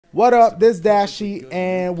What up? This Dashy,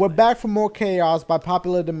 and we're back for more chaos by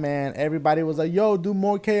popular demand. Everybody was like, "Yo, do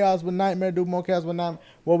more chaos with Nightmare. Do more chaos with Nightmare."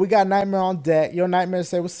 Well, we got Nightmare on deck. Yo, Nightmare,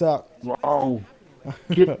 say what's up. Whoa.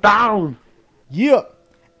 Get down. Yeah.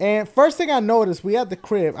 And first thing I noticed, we at the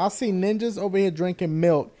crib. I see ninjas over here drinking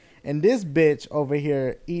milk, and this bitch over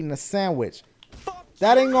here eating a sandwich.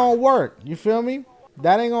 That ain't gonna work. You feel me?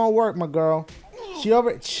 That ain't gonna work, my girl. She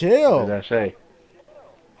over chill. What did I say?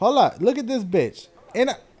 Hold up. Look at this bitch. And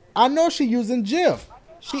I know she using Jif.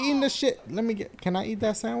 She eating the shit. Let me get. Can I eat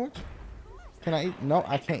that sandwich? Can I eat? No,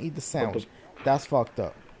 I can't eat the sandwich. That's fucked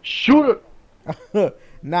up. Shoot it.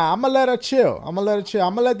 Nah, I'm gonna let her chill. I'm gonna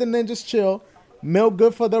let the ninjas chill. Milk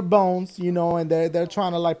good for their bones, you know, and they're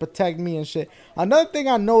trying to like protect me and shit. Another thing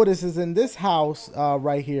I noticed is in this house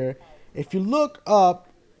right here, if you look up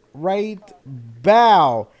right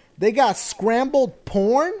bow, they got scrambled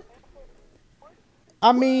porn.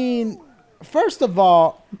 I mean, first of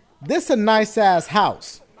all, this a nice ass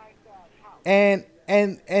house, and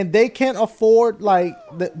they can't afford like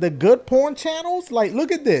the good porn channels. Like,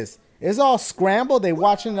 look at this, it's all scrambled. They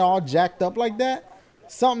watching it all jacked up like that.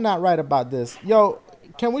 Something not right about this. Yo,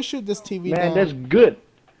 can we shoot this TV down? Man, that's good.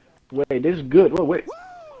 Wait, this is good. Wait.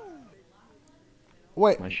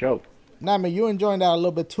 My show. Nah, man, you enjoying that a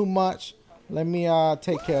little bit too much. Let me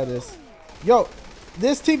take care of this. Yo,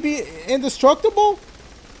 this TV indestructible?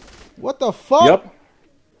 What the fuck? Yep.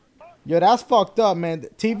 Yo, that's fucked up, man.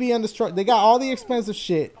 TV indestructible. They got all the expensive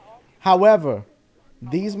shit. However,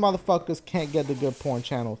 these motherfuckers can't get the good porn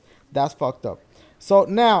channels. That's fucked up. So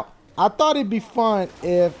now, I thought it'd be fun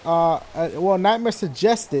if, well, Nightmare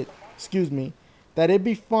suggested, excuse me, that it'd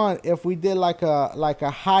be fun if we did like a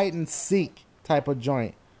hide and seek type of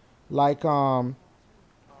joint. Like, I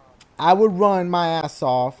would run my ass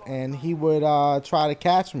off and he would try to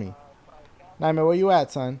catch me. Nightmare, where you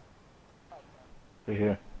at, son? Right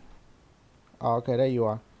here. Oh, okay, there you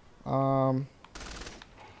are.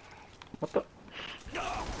 What the?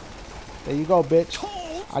 There you go, bitch.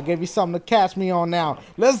 I gave you something to catch me on now.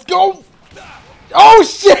 Let's go! Oh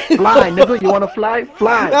shit! Fly, nigga. You wanna fly?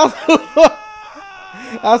 Fly.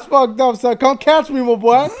 That's fucked up, son. Come catch me, my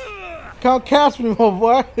boy. Come catch me, my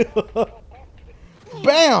boy.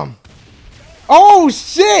 Bam! Oh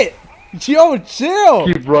shit! Yo, chill.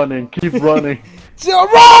 Keep running. Keep running. Chill,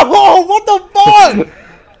 bro! What the fuck?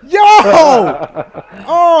 Yo!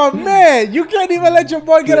 Oh man, you can't even let your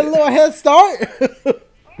boy get a little head start.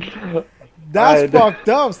 That's fucked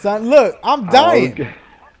up, son. Look, I'm dying. Okay.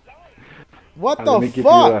 What the let me fuck? give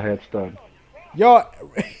you a head start. Yo,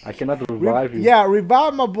 I cannot revive you. Yeah,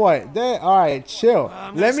 revive my boy. There, all right, chill.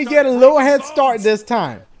 Let me get a little head start this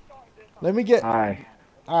time. Let me get. All right,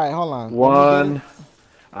 hold on. One.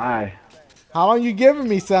 Aye. How long you giving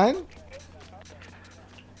me, son?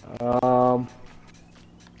 So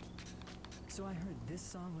I heard this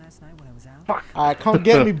song last night when I was out. Fuck. All right, come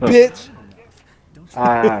get me, bitch.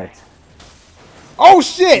 Aye. Oh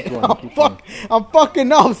shit! I'm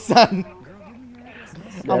fucking up, son.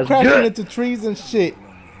 I'm crashing into trees and shit.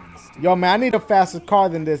 Yo, man, I need a faster car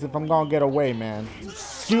than this if I'm gonna get away, man.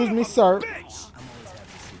 Excuse me, sir.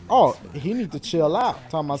 Oh, he needs to chill out.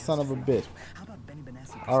 Talking my son of a bitch.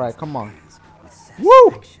 All right, come on.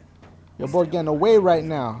 Woo! Your boy getting away right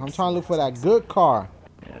now. I'm trying to look for that good car.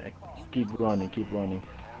 Yeah, keep running, keep running.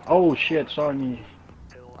 Oh shit, sorry.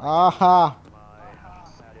 Aha.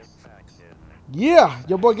 Yeah,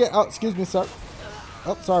 your boy get. Oh, excuse me, sir.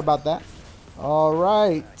 Oh, sorry about that. All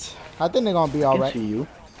right, I think they're gonna be all right. See you.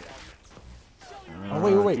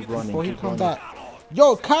 Oh wait, before he come back.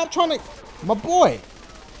 Yo, Coptronic, my boy.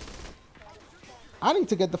 I need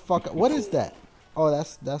to get the fuck up. What is that? Oh,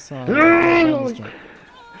 that's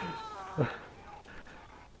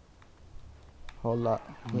Hold up.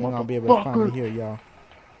 He ain't gonna be able to find me here, y'all.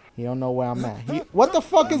 He don't know where I'm at. What the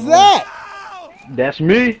fuck is that? That's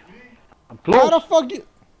me. I'm close. How the fuck you?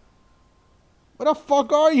 Where the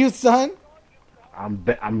fuck are you, son? I'm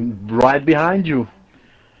right behind you.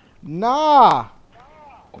 Nah.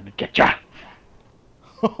 I'm gonna get ya.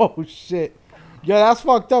 Oh shit. Yo, that's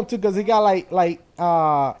fucked up too, cause he got like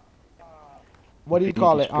what do you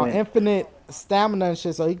call it? Infinite stamina and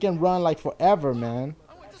shit, so he can run like forever, man.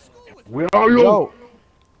 Where are you? Yo.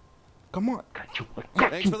 Come on.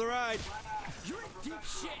 Thanks for the ride.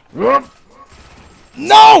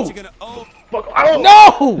 No!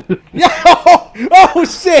 No! Yo! Oh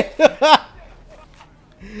shit!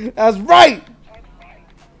 That's right.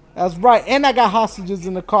 That's right. And I got hostages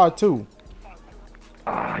in the car too.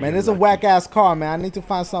 Man, it's a whack ass car, man. I need to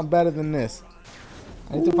find something better than this.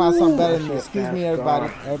 I need to find something better than this. Excuse me, everybody.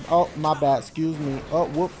 Oh, my bad. Excuse me. Oh,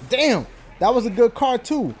 whoop. Damn. That was a good car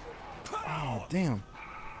too. Oh, damn.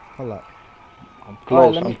 Hold up. I'm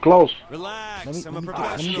close. let me- I'm close. Relax. Let me, I'm let a me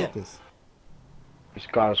professional. get this. This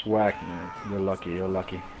car's whack, man. You're lucky. You're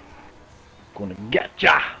lucky. Gonna get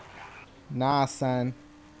ya. Nah, son.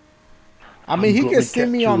 I I'm mean, he gonna can see get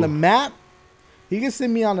me on you. the map. He can see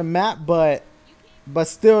me on the map, but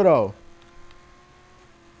still though.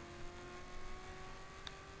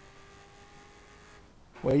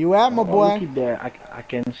 Where you at, my Oh, boy? looky there. I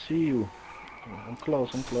can see you. I'm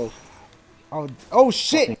close. I'm close. Oh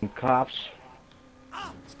shit! Fucking cops.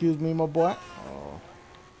 Excuse me, my boy. Oh.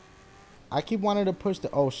 I keep wanting to push the.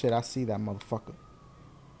 Oh shit! I see that motherfucker.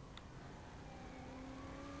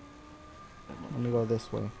 Let me go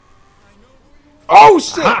this way. Oh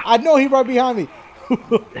shit! I know he right behind me.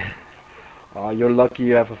 Oh, you're lucky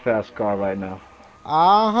you have a fast car right now.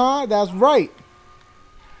 Uh-huh, that's right.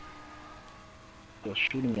 They're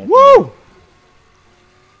shooting at you. Woo!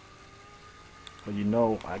 But you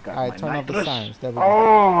know, I got All right, my turn off the nitrous. sirens. There we go.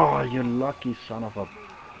 Oh, you lucky son of a...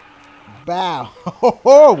 Bow.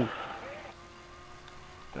 Ho!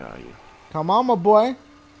 Where are you? Come on, my boy.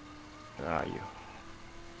 Where are you?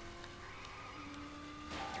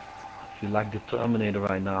 I feel like the Terminator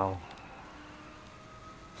right now.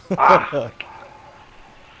 Ah!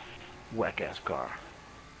 Whack ass car.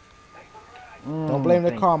 Don't blame the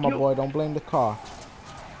thank car, my you. boy. Don't blame the car.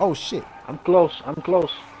 Oh shit. I'm close. I'm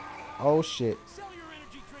close. Oh shit.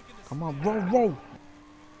 Come on, roll.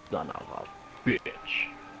 Son of a bitch.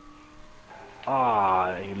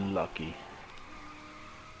 Ah, you lucky.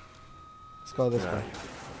 Let's go this Where are way. you?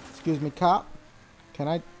 Excuse me, cop. Can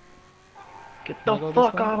I? Get Can I the go this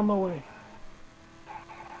fuck way? out of my way.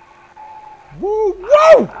 Woo!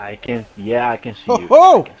 Woo! I can, yeah, I can see you.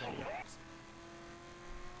 Ho-ho! I can see you.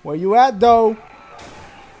 Where you at, though? Man,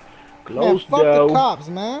 Close fuck though. the cops,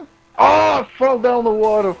 man. Oh, I fell down the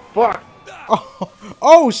water. Fuck.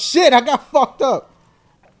 Oh shit! I got fucked up.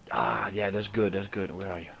 Ah, yeah, that's good. That's good.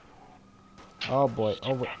 Where are you? Oh boy.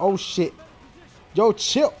 Over. Oh shit. Yo,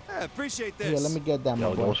 chill. I appreciate this. Here, let me get that, my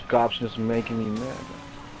Yo, boy. those cops just making me mad.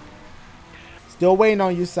 Still waiting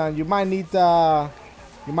on you, son. You might need an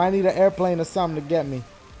airplane or something to get me.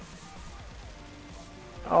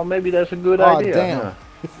 Oh, maybe that's a good Oh, idea. damn.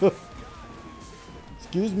 Huh?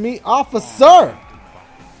 Excuse me, officer.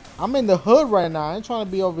 I'm in the hood right now. I ain't trying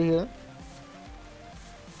to be over here.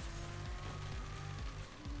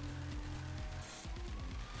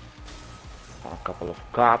 A couple of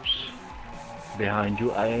cops behind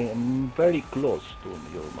you. I am very close to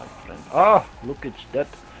you, my friend. Ah, look, it's that.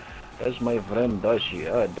 That's my friend Dashi.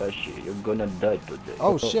 Ah, Dashi, you're gonna die today.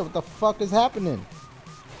 Oh shit, what the fuck is happening?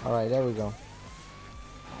 Alright, there we go.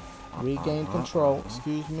 Regain control,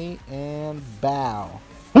 excuse me, and bow.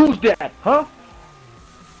 Who's that? Huh?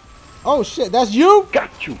 Oh shit, that's you?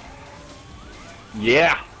 Got you.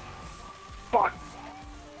 Yeah. Fuck.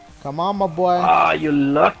 Come on, my boy. Ah, you're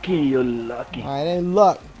lucky. You're lucky. Alright, ain't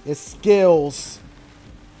luck, it's skills.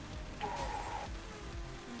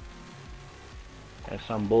 That's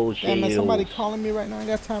some bullshit. Damn, man, somebody calling me right now. I ain't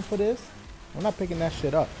got time for this. I'm not picking that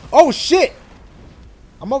shit up. Oh shit!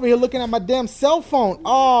 I'm over here looking at my damn cell phone.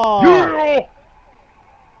 Oh, Yeah.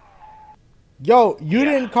 yo, you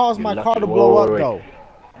didn't cause you're my lucky. car to Whoa, blow wait, up wait. though.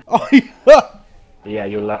 Oh yeah. Yeah,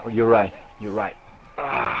 you're right. You're right.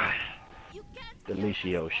 Ah,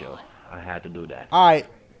 Delicio show. I had to do that. Alright,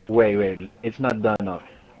 Wait. It's not done up.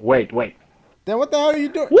 Wait. then what the hell are you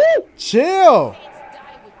doing? Woo! Chill.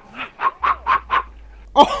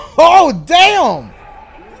 Oh damn!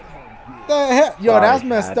 The hell? Yo, Sorry, that's I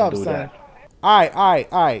messed had to up, do son. that.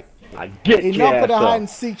 Alright. I get your Enough ass of the up. hide and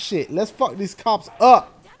seek shit. Let's fuck these cops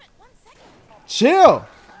up. Chill.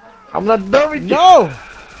 I'm not done with No.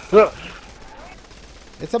 you. Look,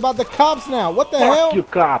 It's about the cops now. What the fuck hell? you,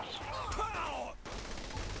 cops.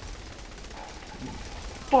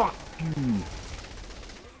 Fuck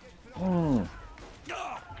you.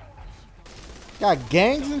 Got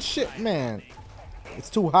gangs and shit, man. It's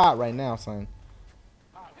too hot right now, son.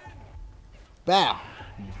 Bow.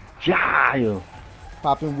 Jail.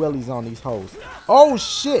 Popping willies on these hoes. Oh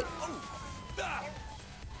shit.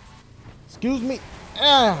 Excuse me.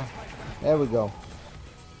 Ah. There we go.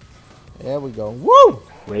 There we go. Woo!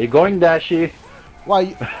 Where you going, Dashi? Why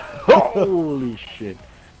you? Holy shit.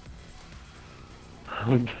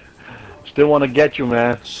 Still want to get you,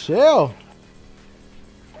 man. Chill.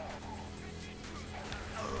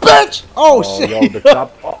 Bitch! Oh, shit. Yo, the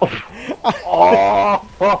cop. Oh.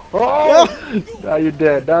 Now you're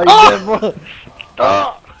dead. Now you're dead, bro.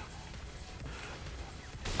 Ah.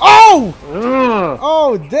 Oh! Ugh.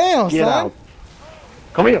 Oh, damn, Get son. out.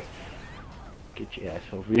 Come here. Get your ass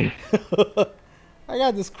over here. I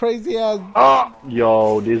got this crazy ass. Ah.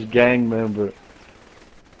 Yo, this gang member.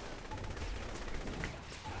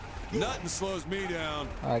 Nothing slows me down.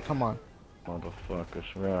 All right, come on. Motherfuckers,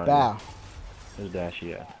 where are Bow. you? Where's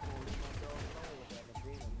Dashy at?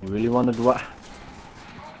 You really wanna do what?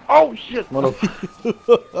 Oh shit,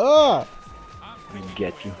 motherfucker. Uh, I'm gonna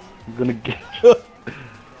get you. I'm gonna get you.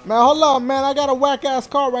 man, hold on, man. I got a whack ass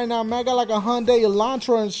car right now, man. I got like a Hyundai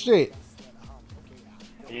Elantra and shit.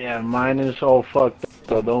 Yeah, mine is all fucked up,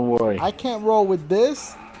 so don't worry. I can't roll with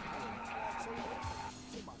this.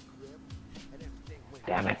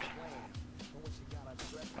 Damn it.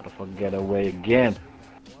 Motherfucker, get away again.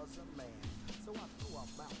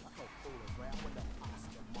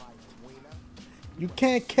 You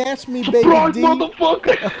can't catch me, Surprise, baby D.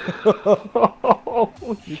 motherfucker!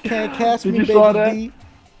 You can't catch Did me, you saw baby that? D.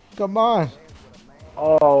 Come on.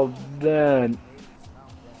 Oh man.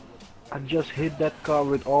 I just hit that car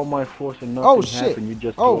with all my force and nothing Oh shit. happened. You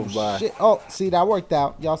just Oh drove by. shit. Oh, see, that worked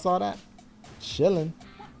out. Y'all saw that? Chilling.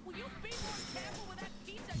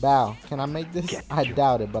 Bow. Can I make this? Get I you.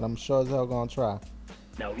 doubt it, but I'm sure as hell gonna try.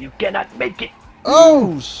 No, you cannot make it.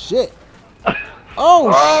 Oh shit.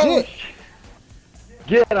 Oh shit.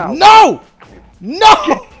 Get out. No! No!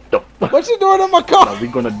 What you doing in my No, car?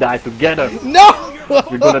 we're gonna die together. No!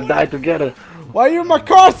 We're gonna die together. Why you in my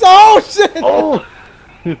car? So, oh shit! Oh!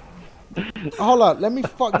 Hold up, let me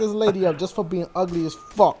fuck this lady up just for being ugly as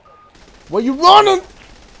fuck. Where you running?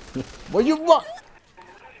 Where you run?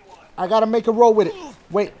 I gotta make a roll with it.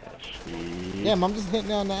 Wait. Damn, I'm just hitting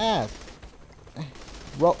her on the ass.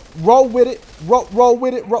 Roll with it. Roll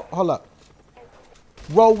with it. Hold up.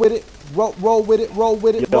 Roll with it. Roll with it. Roll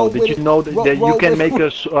with it. Yo, roll did with you it. know that, that you roll can with make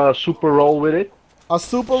it. a super roll with it? A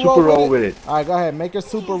super Super roll roll with with it? it. All right, go ahead. Make a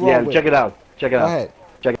super roll Yeah, with check it. it out. Check it Go out. ahead.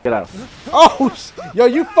 Check it out. Oh, yo,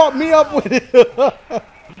 you fucked me up with it.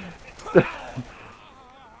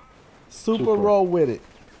 Super roll with it.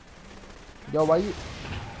 Yo, why you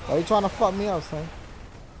trying to fuck me up, son?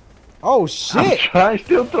 Oh shit! I'm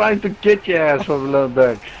still trying to get your ass from a little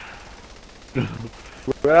back.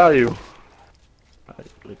 Where are you?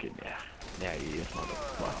 Look at that. There he is,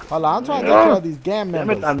 motherfucker. Hold on, I'm trying to get rid of these gang Damn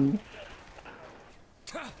members.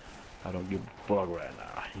 it, I don't give a fuck right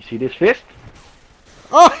now. You see this fist?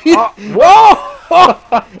 Oh, yeah. Oh,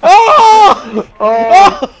 Oh! Oh!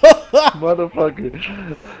 oh,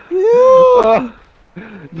 motherfucker. Oh,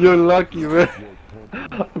 you're lucky, man.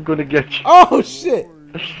 I'm gonna get you. Oh shit!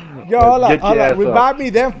 Yo, hold Get up, hold your up. ass Revive up. me,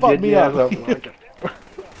 then fuck Get me your up. ass up.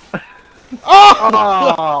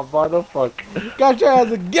 Oh! Oh, motherfucker. Got your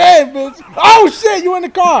ass again, bitch! Oh shit! You in the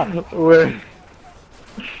car? Wait.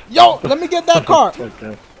 Yo, let me get that car.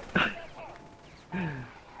 Okay.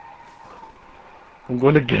 I'm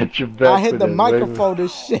gonna get you back. I hit with the it, microphone.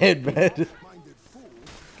 This shit, man. baby.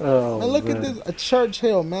 Oh, Man, look at this, a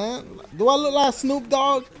Churchill, man. Do I look like Snoop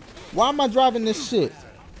Dogg? Why am I driving this shit?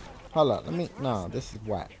 Hold up, no, this is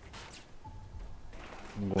whack.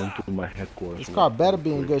 I'm going to my headquarters. This car better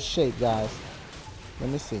be in good shape, guys. Let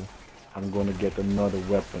me see. I'm gonna get another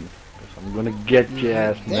weapon. 'Cause I'm gonna get your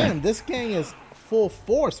ass, Damn, man. this gang is full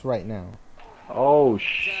force right now. Oh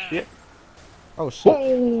shit. Oh shit.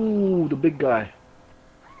 Oh, the big guy.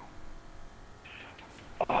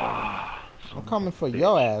 I'm coming for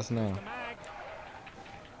your ass now.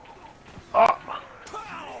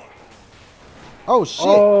 Oh shit.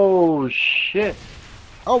 Oh shit.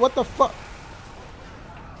 Oh, what the fuck?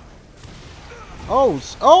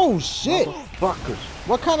 Oh shit. Motherfuckers.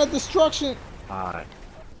 What kind of destruction? Alright.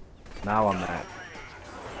 Now I'm mad.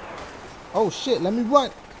 Oh shit, let me run.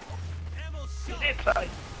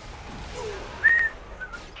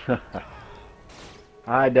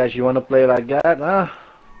 Alright, Dash, you wanna play like that, huh?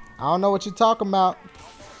 I don't know what you're talking about.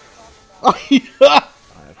 Oh,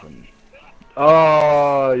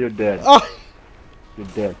 Oh, you're dead. oh, You're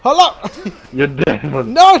dead. hold up. You're dead.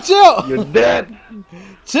 No, chill. You're dead.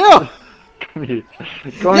 Chill. Come here.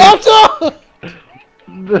 Come Yo, here. chill.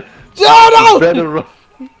 You Chill, no. better run.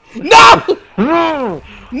 No.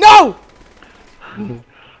 No.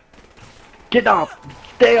 Get off.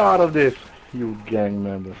 Stay out of this, you gang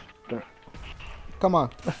members. Come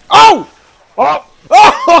on. Oh. Oh!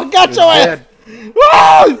 Oh, I got your ass. Dead.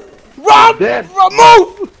 Oh, run. Dead.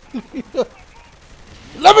 Move.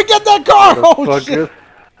 Let me get that car. Oh shit.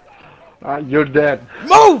 You're dead.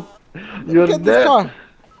 Move. You're Get this dead. car.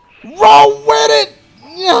 Roll with it.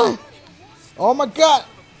 Yeah. Oh my god.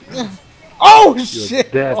 Yeah. Oh You're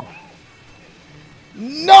shit. dead. Oh.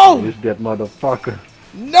 No. Who's that motherfucker?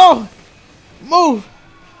 No. Move.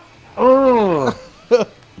 Oh!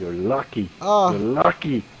 You're lucky. Oh. You're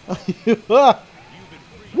lucky.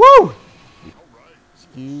 Woo.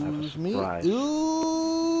 Excuse me. surprise.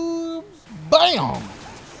 Ooh. Bam.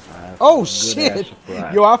 I have Oh a good-ass shit.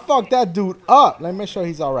 surprise. Yo, I fucked that dude up. Let me make sure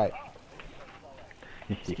he's alright.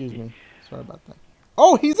 Excuse me. Sorry about that.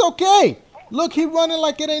 Oh, he's okay. Look, he running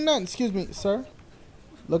like it ain't nothing. Excuse me, sir.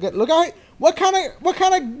 Look at what kind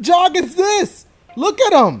of jog is this? Look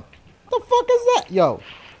at him. The fuck is that? Yo,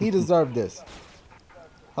 he deserved this.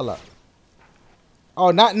 Hold up.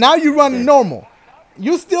 Oh, now you running normal.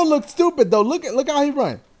 You still look stupid though. Look how he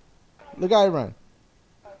run. Look how he run.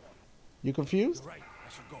 You confused?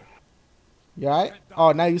 You alright?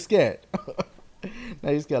 Oh, now you scared.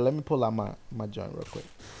 Now you scared. Let me pull out my joint real quick.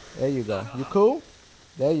 There you go. You cool?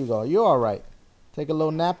 There you go. You alright. Take a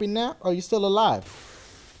little nappy nap. Oh, you still alive.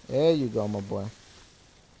 There you go, my boy.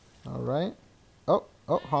 Alright. Oh,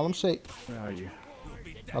 Harlem Shake. Where are you?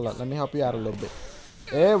 Hold up. Let me help you out a little bit.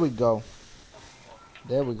 There we go.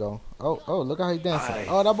 There we go. Oh, look how he dancing.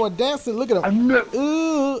 Oh, that boy dancing. Look at him.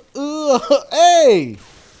 Hey.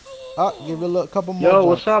 Give it a couple more. Yo,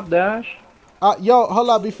 what's up, Dash? Yo, hold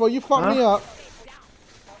up. Before you fuck me up,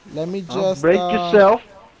 let me just break yourself.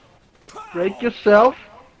 Break yourself.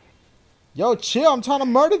 Yo, chill. I'm trying to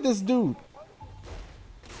murder this dude.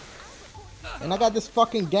 And I got this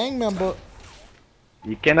fucking gang member.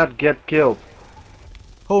 You cannot get killed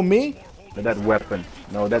Who, me? with that weapon.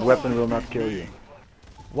 No, that weapon will not kill you.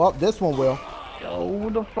 Well, this one will. Yo, who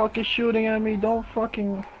the fuck is shooting at me? Don't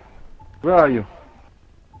fucking... Where are you?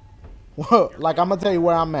 Like, I'm gonna tell you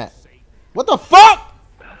where I'm at. What the fuck?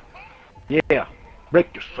 Yeah.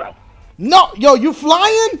 Break yourself. No, yo, you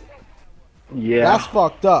flying? Yeah. That's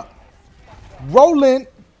fucked up. Rolling.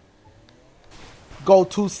 Go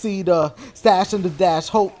to see the stash and the dash.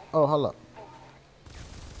 Hope. Oh, hold up.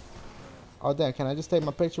 Oh, damn. Can I just take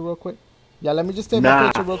my picture real quick? Yeah, let me just take my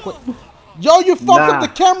picture real quick. Yo, you fucked up the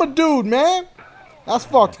camera, dude, man. That's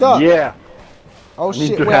fucked up. Yeah. Oh,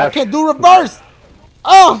 shit. Wait, I can't do reverse.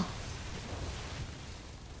 Oh.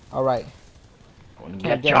 All right.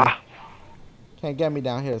 Get ya. Can't get me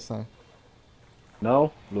down here, son.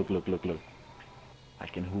 No? Look. I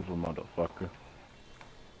can hoover, motherfucker.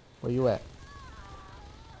 Where you at?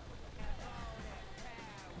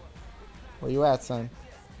 Where you at, son?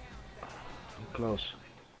 I'm close.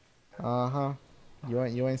 Uh-huh.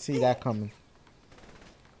 You ain't see that coming.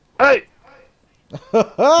 Hey!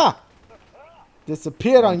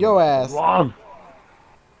 Disappeared on your ass. Run!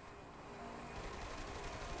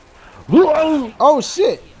 Run! Oh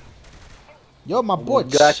shit! Yo, my boy,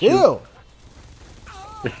 chill.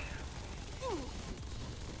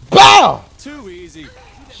 Bow! Too easy.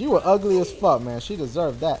 She was ugly as fuck, man. She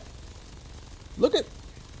deserved that. Look at.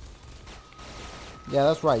 Yeah,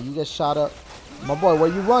 that's right. You get shot up. My boy, where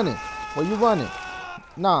you running? Where you running?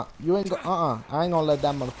 Nah, you ain't go. I ain't gonna let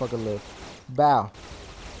that motherfucker live. Bow.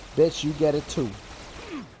 Bitch, you get it too.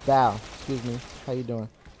 Bow. Excuse me. How you doing?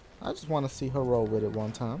 I just want to see her roll with it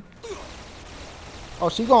one time. Oh,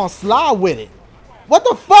 she gonna slide with it. What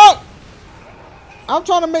the fuck? I'm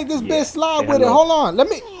trying to make this bitch slide with it. Hold on. Let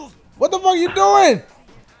me. What the fuck you doing?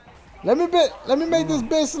 Let me make this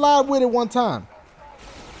bitch slide with it one time.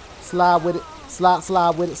 Slide with it.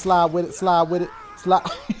 Slide with it. Slide with it. Slide with it. Slide.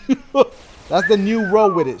 That's the new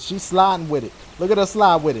roll with it. She's sliding with it. Look at her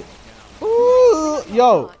slide with it. Ooh,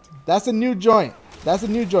 yo, that's a new joint. That's a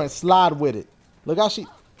new joint. Slide with it. Look how she.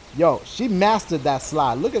 Yo, she mastered that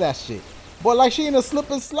slide. Look at that shit. Boy, like she in a slip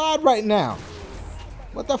and slide right now.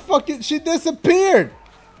 What the fuck? She disappeared.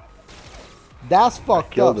 That's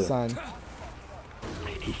fucked up, son.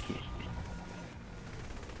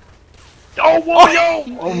 Oh,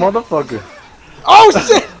 motherfucker. Oh,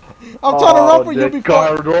 shit. I'm trying to run for you before. That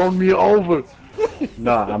car rolled me over.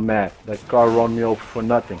 Nah, I'm mad. That car rolled me over for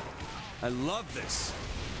nothing. I love this.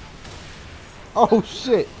 Oh,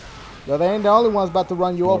 shit. Yo, they ain't the only ones about to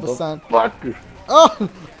run you over, son. Fucker.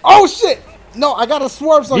 Oh, shit. No, I got to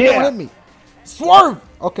swerve so you don't hit me. Swerve.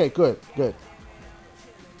 Okay, good.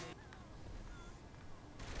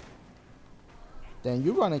 Damn,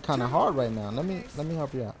 you running kind of hard right now. Let me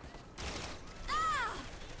help you out.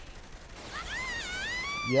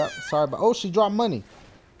 Yep, sorry, but oh, she dropped money.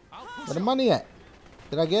 Where the money at?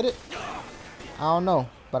 Did I get it? I don't know,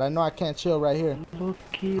 but I know I can't chill right here.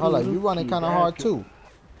 Hold on, you running kind of hard too.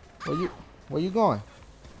 Where you going?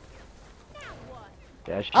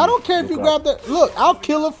 I don't care if you grab that. Look, I'll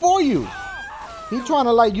kill her for you. He trying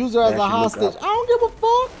to like use her as a hostage. I don't give a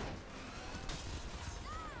fuck.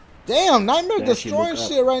 Damn, Nightmare destroying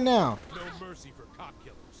shit right now. No mercy for cop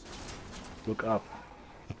killers. Look up.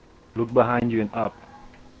 Look behind you and up.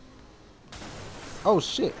 Oh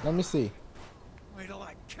shit, let me see. Wait till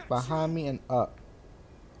I catch Behind me and up.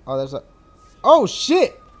 Oh, there's a. Oh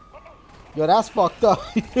shit! Yo, that's fucked up.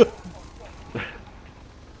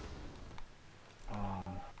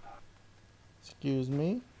 Excuse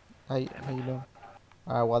me. How you doing?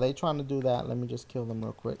 All right, while they trying to do that, let me just kill them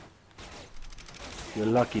real quick. You're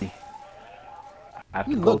lucky. I have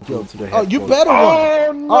You to go look to guilty. the Oh, you headquarters. better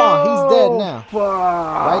run. Oh, Oh, he's dead now. Fuck.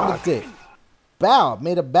 Right in the dick. Bow.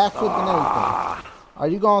 Made a backflip and everything. Are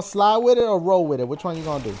you going to slide with it or roll with it? Which one you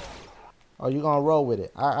going to do? Are you going to roll with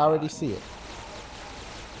it? I already see it.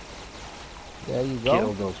 There you go.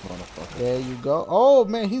 Kill those motherfuckers. There you go. Oh,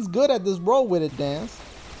 man, he's good at this roll with it dance.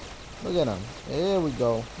 Look at him. There we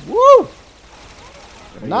go. Woo! Where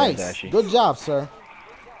you Nice. at, Dashi? Good job, sir.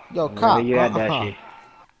 Yo, Where cop. you at, Dashi?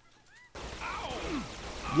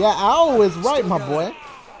 Yeah, I always right, my boy.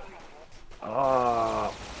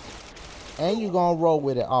 And you gonna roll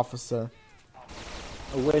with it, officer.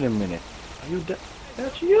 Oh, wait a minute. Are you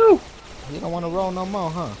that's you. You don't want to roll no more,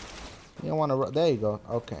 huh? You don't want to roll. There you go.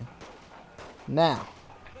 Okay. Now.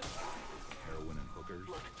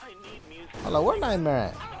 Hello, where Nightmare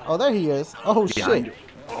at? Oh, there he is. Oh, Behind shit. you.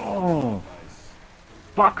 Oh.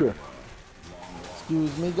 Fucker.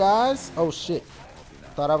 Excuse me, guys. Oh, shit.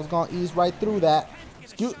 Thought I was gonna ease right through that.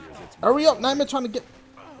 Excuse. Hurry up, Nightmare trying to get.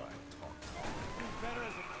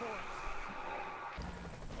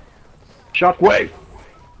 Shockwave.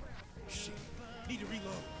 Need to reload.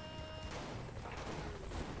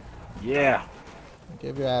 Yeah.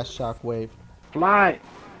 Give your ass shockwave. Fly.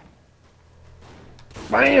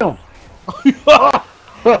 Bam.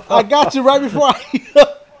 I got you right before I.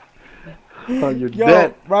 Oh, you're Yo,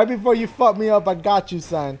 dead. right before you fuck me up, I got you,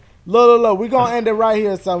 son. Look. We gonna end it right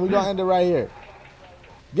here, son. We gonna end it right here.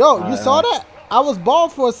 Yo, you saw that? I was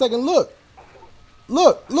bald for a second. Look. He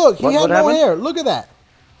What had no happened? hair. Look at that.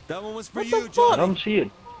 That one was for What the you, fuck? I Johnny. don't see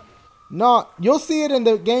it. No, you'll see it in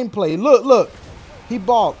the gameplay. Look. He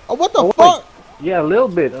bald. Oh, what the Oh, wait. fuck? Yeah, a little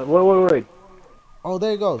bit. Wait. Oh,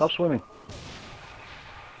 there he goes. Stop swimming.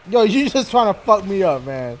 Yo, you just trying to fuck me up,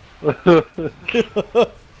 man.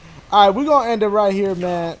 All right, we're gonna end it right here,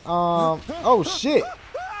 man. Oh shit.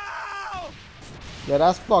 Yeah,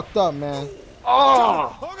 that's fucked up, man.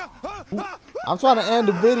 Oh! I'm trying to end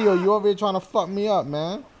the video. You over here trying to fuck me up,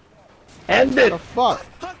 man. End it! The fuck?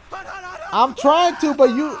 I'm trying to, but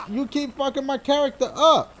you keep fucking my character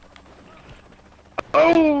up.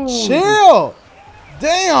 Oh! Chill.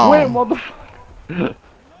 Damn. Wait, motherfucker.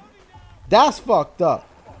 That's fucked up.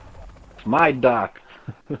 It's my dock.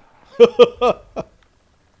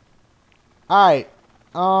 Alright.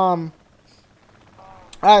 Alright,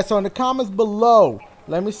 so in the comments below,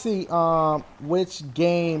 let me see which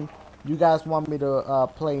game you guys want me to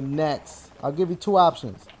play next. I'll give you two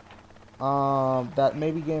options. That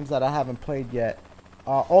maybe games that I haven't played yet.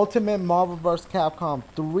 Ultimate Marvel vs. Capcom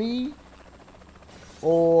 3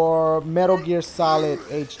 or Metal Gear Solid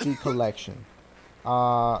HD Collection.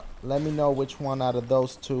 Let me know which one out of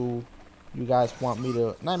those two you guys want me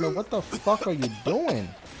to. Nightmare, what the fuck are you doing?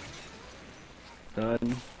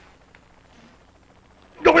 Done.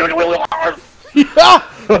 Got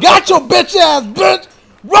your bitch ass, bitch!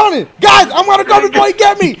 Running! Guys, I'm gonna go before you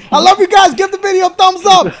get me! I love you guys, give the video a thumbs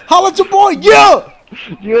up! How about your boy? Yeah!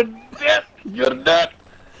 You're dead! You're dead!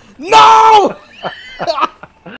 No!